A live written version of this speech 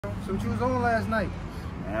So what you was on last night?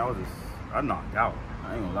 Man, I knocked out.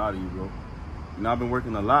 I ain't gonna lie to you, bro. You know, I've been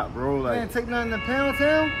working a lot, bro. Like, Man, take nothing to Pound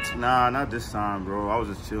Town? Nah, not this time, bro. I was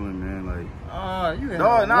just chilling, man. Like, you in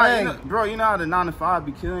dog, the way. you know, bro, you know how the 9 to 5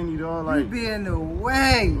 be killing you, dog? Like, You be in the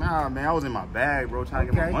way. Nah, man, I was in my bag, bro, trying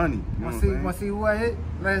to get my money. You know Want to see who I hit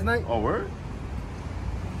last night? Oh, word?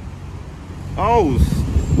 Oh,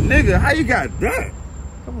 nigga, how you got that?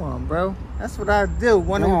 Come on, bro. That's what I do.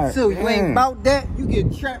 102. You ain't about that, you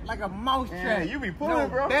get trapped like a mouse trap. You be pulling,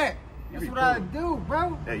 bro. That's what I do,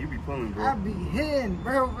 bro. Yeah, you be pulling, bro. I be hitting,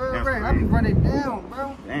 bro. I be running down,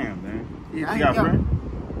 bro. Damn, man. Yeah, you got a friend?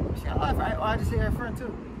 I just hit her friend,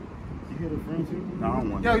 too. You hit a friend, too? No, I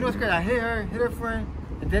don't want Yo, you know what's crazy? I hit her friend,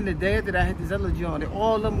 and then the day after that, I hit this other joint.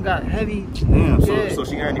 All of them got heavy. Damn, so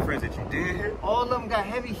she got any friends that you did hit? All of them got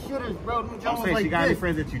heavy shitters, bro. Them I'm saying like she got any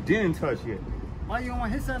friends that you didn't touch yet? Why you don't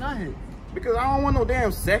want to hit something I hit? Because I don't want no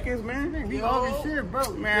damn seconds, man. We all this shit,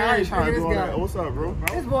 bro. Man, I ain't trying to do all that. What's up, bro?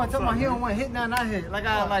 This boy talking about he don't want to hit nothing I hit.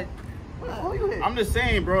 Like, who you hit? I'm just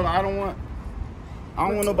saying, bro, like, I don't want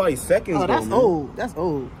nobody seconds. Oh, that's though, old. That's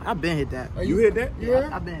old. I've been hit that. You hit that? Yeah.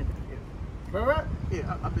 I've been hit that. Bro, right?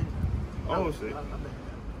 Yeah, I've been hit that. Oh, shit.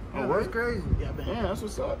 Oh, that's crazy. Yeah, I've been hit Yeah, that's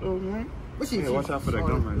what's up, though, man. What she watch out for that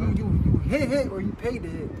gun right now. You hit or you paid to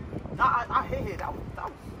hit? Nah, I hit. That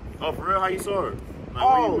was. Oh, for real? How you saw her?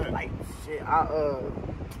 Like, Like shit.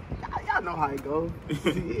 Y'all know how it goes.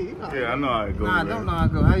 Yeah, I know how it goes. Nah, I don't know how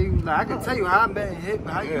it goes. How you? Like, I can tell you how I've been hit,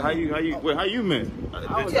 but how you? How you met?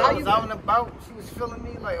 I was out and about. She was feeling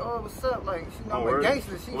me like, oh, what's up? Like, she know I'm a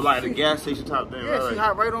gangster. Like the gas station top there. Yeah, she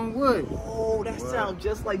hot right on wood. Oh, that sounds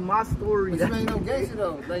just like my story. But you ain't no gangster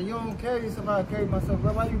though. Like, you don't carry yourself how I carry myself,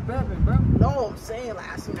 bro. Why you bapping, bro? No, I'm saying like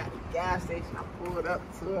I seen her at the gas station. I pulled up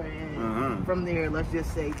to her, and from there, let's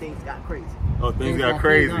just say things got crazy. Oh, things got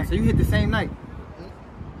crazy. So you hit the same night?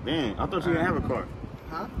 Damn, I thought you didn't have a car.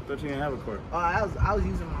 Huh? I thought you didn't have a car. Oh, I was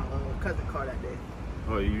using my cousin car that day.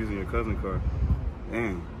 Oh, you using your cousin's car?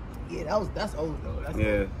 Damn. Yeah, that's old though. That's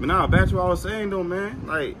old. But nah, back to what I was saying though, man.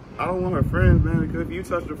 Like, I don't want her friends, man, because if you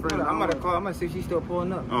touch her friends, I'm gonna call. I'm gonna see if she's still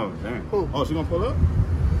pulling up. Oh, damn. Who? Oh, she gonna pull up?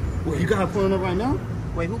 Well, you got her pulling up right now?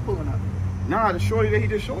 Wait, who pulling up? Nah, the shorty that he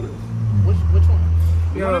just showed us. Which one?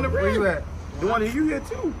 The one in the red. Where you at? The one that you hit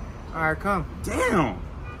too. All right, come. Damn.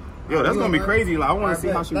 Yo, that's gonna be crazy. Like, I want to see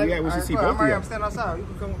how she react when she see both of you. I'm standing outside. You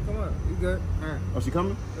can come up. You good? All right. Oh, she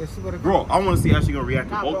coming? Yeah, she better come. Bro, I want to see how she gonna react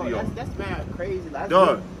to both of y'all. That's mad crazy. Like,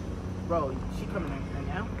 dog. Bro, she coming right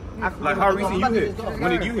now. Like, how recent you hit?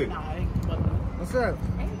 When did you hit? What's up?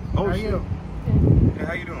 Oh, how shit. you? Hey,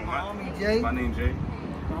 how you doing? My homie Jay. My name Jay.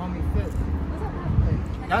 My homie Fitch.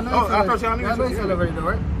 Y'all know I thought y'all knew each other. Y'all know each other already though,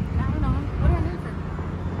 right? I don't know. What do I know you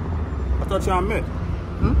from? I thought y'all met.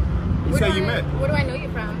 You said you met. Where do I know you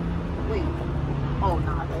from? Wait. Oh,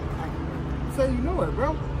 nah. So you know it,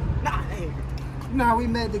 bro. Nah, hey. You know how we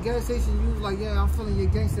met at the gas station? You was like, yeah, I'm feeling your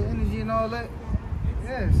gangster energy and all that.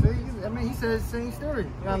 Yeah, see, I mean, he said the same story.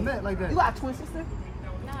 Y'all met like that. You got a twin sister?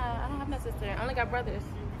 Nah, I don't have no sister. I only got brothers.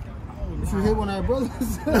 You hit one of our brothers.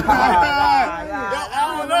 I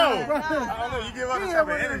don't know. You give up that type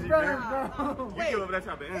of energy, man. You give up that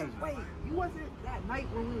type of energy. Wait, you wasn't that night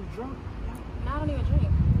when we was drunk? No, I don't even drink.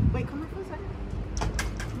 Wait, come here for a second.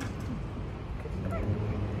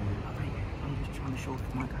 I'm just trying to show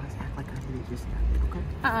my guys act like I did it just that, okay?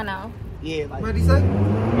 No. Yeah, like. What'd he say?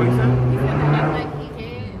 What you said? You said that act like he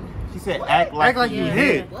did. She said act like you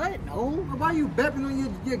hit. What? No. Why you bepping on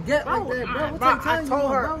your get like that, bro? What Bro, type of time I told you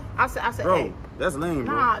her. on, bro? I said, Bro, hey. that's lame,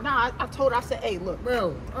 bro. Nah. I told her. I said, hey, look.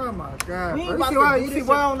 Bro, oh my God. We ain't Bro. about You to see do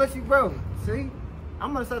why I this don't let you, bro? See?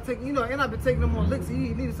 I'm gonna start taking, and I've been taking them on licks. He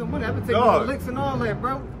needed some money. I've been taking them on licks and all that,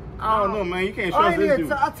 bro. I don't know, man. You can't trust this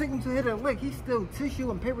dude. I take him to hit a lick. He still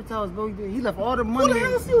tissue and paper towels, bro. He left all the money. Who the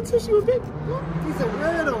hell steal tissue and paper? He's a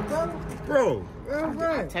weirdo, bro.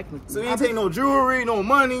 Bro. Technically. So he ain't take no jewelry, no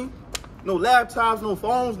money, no laptops, no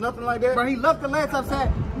phones, nothing like that? Bro, he left the laptop.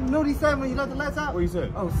 Said, you know what he said when he left the laptop? What he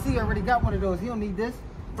said? Oh, see, I already got one of those. He don't need this.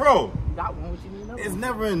 Bro. You got one, what you need? It's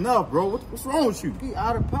never enough, bro. What's wrong with you? He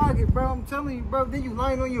out of pocket, bro. I'm telling you, bro. Then you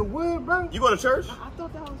lying on your wood, bro. You go to church? I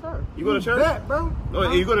thought that was her. You go to church? Bet, bro.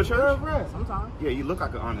 No, you go to church? Bro. Sometimes. Yeah, you look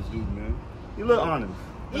like an honest dude, man. You look honest.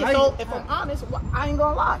 Yeah, so if I'm honest, I ain't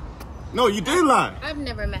gonna lie. No, you did lie. I've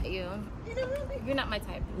never met you. You're not my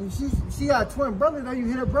type. She got a twin brother, though. You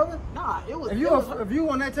hit her brother? Nah, it was. If you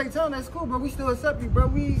on that take time, that's cool, bro. We still accept you, bro.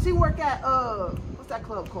 She work at what's that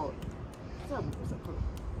club called? What's that club?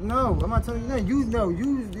 No, I'm not telling you that. You know,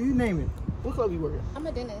 you name it. What club you work at? I'm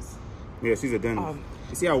a dentist. Yeah, she's a dentist.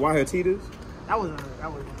 You see how wide her teeth is? That wasn't her.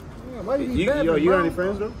 That was. Yeah, why you You got any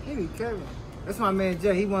friends though? He be Kevin. That's my man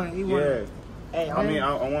Jay. He want. Yeah. Hey, I mean,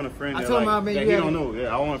 I want a friend that, told him like, I that he don't know.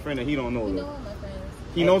 Yeah, I want a friend that he don't know. You Though. know all my friends.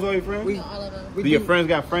 He knows all your friends? You know all of them. Do your friends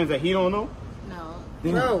got friends that he don't know? No.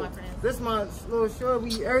 Bro, my friends. this my little short.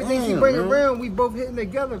 Everything she bring around, we both hitting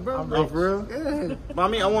together, bro. Oh, for real? Yeah. But I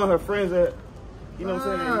mean, I want her friends that, you know what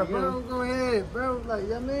I'm saying? Bro, go ahead, bro. Like,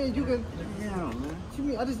 yeah, man, you can. Yeah, man. What you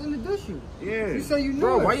mean? I just introduced you. Yeah. You say you knew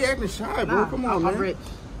Bro, her. why you acting shy, bro? Come on, man. I'm rich.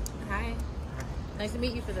 Hi. Nice to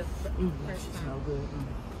meet you for the first time. No good.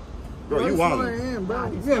 Bro, you wildin'. bro.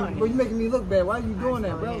 Nah, Yeah, but you making me look bad. Why you doing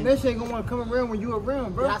that, bro? That shit ain't gonna want to come around when you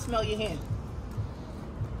around, bro. I smell your hand.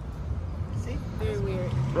 See? Very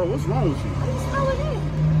weird. Bro, what's wrong with you? I smell your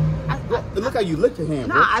hand. Bro, look how you licked your hand,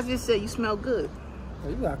 bro. Nah, I just said you smell good. Hey,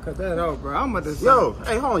 you gotta cut that out, bro. I'm about to say. Yo,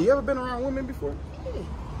 hey, hold on. You ever been around women before? Yeah.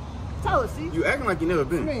 Tell us, see? You acting like you never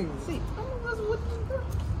been. I mean, See?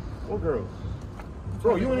 What girl?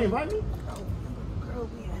 Bro, you didn't invite me? Girl,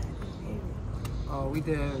 we had. oh, we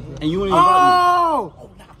did. And you didn't invite Oh!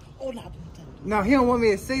 Oh, nah. Now he don't want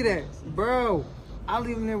me to say that, bro. I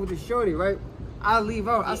leave him there with the shorty, right? I leave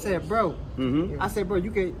out. I said, bro. me? I said, bro, you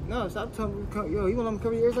can't. No, stop telling me. Yo, you gonna let me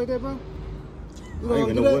cover your ears like that, bro? You I gonna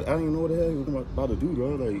didn't do know that? what I didn't know what the hell you was about to do, bro.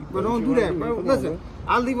 Like, But what don't you do wanna that, bro. Come Listen, on, bro.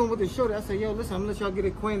 I leave him with the shorty. I said, yo, listen, I'm gonna let y'all get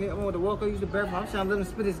acquainted. I'm gonna walk out, use the bathroom. I'm trying to let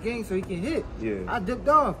him spit his game so he can hit. Yeah. I dipped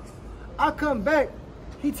off. I come back.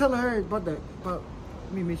 He telling her about that. Let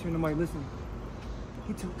me make sure nobody listen.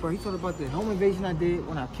 He told about the home invasion I did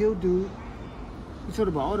when I killed dude. He told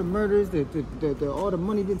about all the murders, all the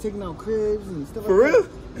money been taken out cribs and stuff. For like real?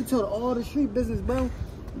 that. He told all the street business, bro.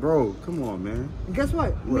 Bro, come on, man. And guess what?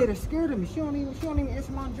 He What? made her scared of me. She don't even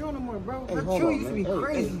answer my jaw no more, bro. Hey, That hold chill on, used to man. be Hey,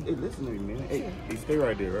 crazy. Hey, listen to me, man. Hey, stay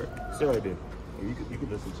right there, right? Stay right there. Hey, you can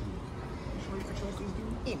listen to me. You sure you can trust this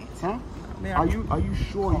dude? Huh? Man, Are you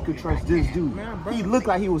sure you could trust this dude? Man, bro. He looked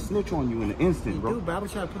like he would snitch on you in an instant, bro. Dude, but I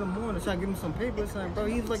was trying to put him on and try to give him some paper or something, bro.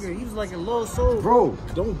 He was like a lost soul, Bro,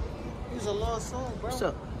 don't. He was a lost soul, bro. What's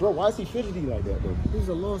up? Bro, why is he fidgety like that, bro? He was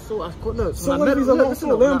a lost soul. Look, So when what I if met he's him, a lost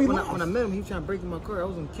soul? Let him be when lost. I met him, he was trying to break in my car. I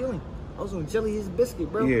was gonna kill him. I was gonna jelly his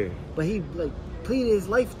biscuit, bro. Yeah. But he like pleaded his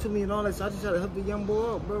life to me and all that, so I just tried to help the young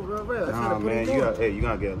boy out, bro. I tried Nah, to put man, him you on.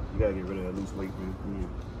 gotta get rid of that loose weight, man. Come on.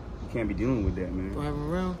 You can't be dealing with that, man. Do I have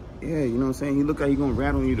him around? Yeah, you know what I'm saying? He look like he gonna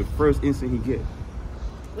rat on you the first instant he get.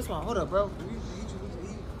 This one, hold up, bro.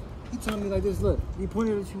 He told me like this. Look, he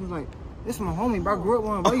pointed at you, was like, "This my homie, bro. I grew up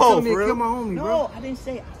with him. Why you telling me to for kill real? my homie, No, bro? I didn't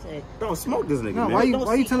say it. I said, Don't smoke this nigga, No, man.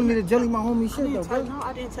 why you telling me to jelly my homie shit, though, bro? no,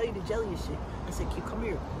 I didn't tell you to jelly your shit. I said, Q, come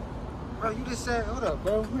here. Bro, you just said, hold up,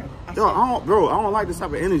 bro. Come here. Yo, I don't like this type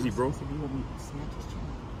of energy, bro. I said, you want me to snatch his chain?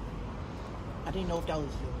 I didn't know if that was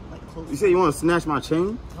like close. You say you want to snatch my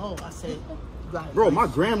chain? No, I said, you got Bro, my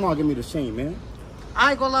grandma gave me the chain, man.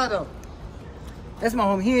 I ain't gonna lie though. That's my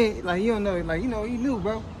homie. He ain't like, you don't know, like, you know, he knew,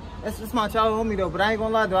 bro. That's my childhood homie though. But I ain't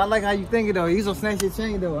gonna lie though. I like how you think it though. He's gonna snatch your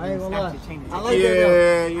chain though. I ain't gonna lie. Snatch your chain. I like that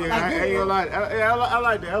though. I ain't gonna lie. I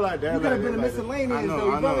like that. I like that. You could have been a miscellaneous though.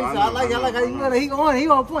 You feel me? So I like how you know that he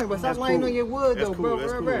on point. But stop lying on your wood though, bro.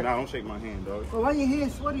 That's cool. Bro. Nah, don't shake my hand, dog. Bro, why your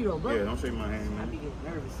hands sweaty though, bro? Yeah, don't shake my hand, I be man. getting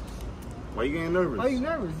nervous. Why you getting nervous? Why you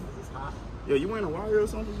nervous? It's hot. Yo, you wearing a wire or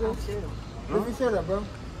something, bro? Chill. Lift your shit up, bro.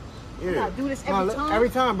 Yeah. I do this No, every time. every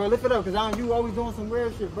time, bro. Lift it up, cause you always doing some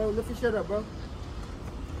weird shit, bro. Lift your shit up, bro.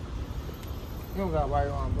 You don't got wire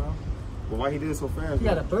on, bro. But why he did it so fast, You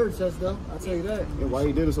got a bro? bird chest though. I'll tell you that. Yeah, why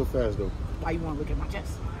he did it so fast, though? Why you want to look at my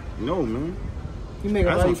chest? No, man. You make a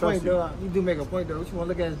I valid don't trust point though. You do make a point though. What you want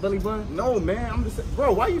to look at his belly button? No, man. I'm just saying.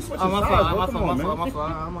 Bro, why you switching Oh, my sides, fault, bro? my Come fault, on, my fault,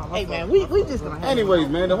 man. my fault, my Hey, fault. man, we just gonna have Anyways,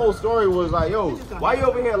 man, the whole story was like, yo, why you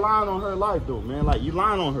over here lying on her life, though, man? Like, you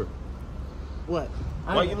lying on her. What?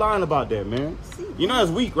 Why you lying about that, man? You know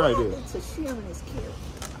that's weak right there. Into sharing his kill.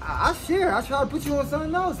 I share. I try to put you on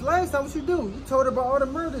something else. Last time, what you do? You told her about all the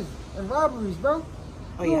murders and robberies, bro.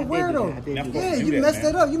 Oh, You yeah, a I did do that. I weirdo. did do that. Yeah, do you that, messed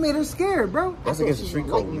man. that up. You made her scared, bro. That's against the street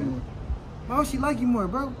code, man. Why would she like you more,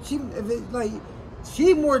 bro?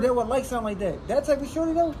 She more than would like something like that. That type of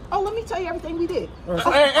shorty though. Oh, let me tell you everything we did. Hey, bro,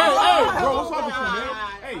 what's wrong with you, man?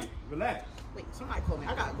 Hey, relax. Wait, somebody called me.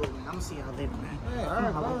 I gotta go, man. I'm gonna see y'all later, man. Hey, all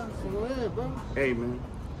right, bro. So go ahead, bro. Hey, man.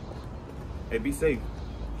 Hey, be safe.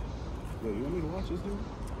 Yo, you want me to watch this dude?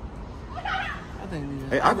 I think.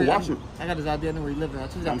 Hey, I can watch him. I got this idea. I know where he lives.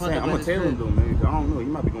 I'm saying, I'm gonna tell him though, man. I don't know. You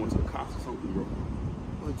might be going to the cops or something, bro.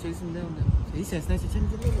 Or chase him down there. He said snatch your chain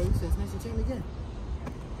again. He said snatch your chain again.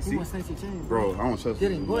 He See? want to snatch your chain, Bro, I don't trust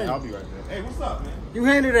Get you. him, go man. ahead. I'll be right there. Hey, what's up, man? You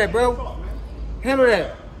handle that, bro. Talk, man. Handle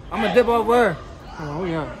that. I'm gonna dip over her. Oh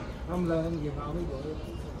yeah. I'm gonna let him get out.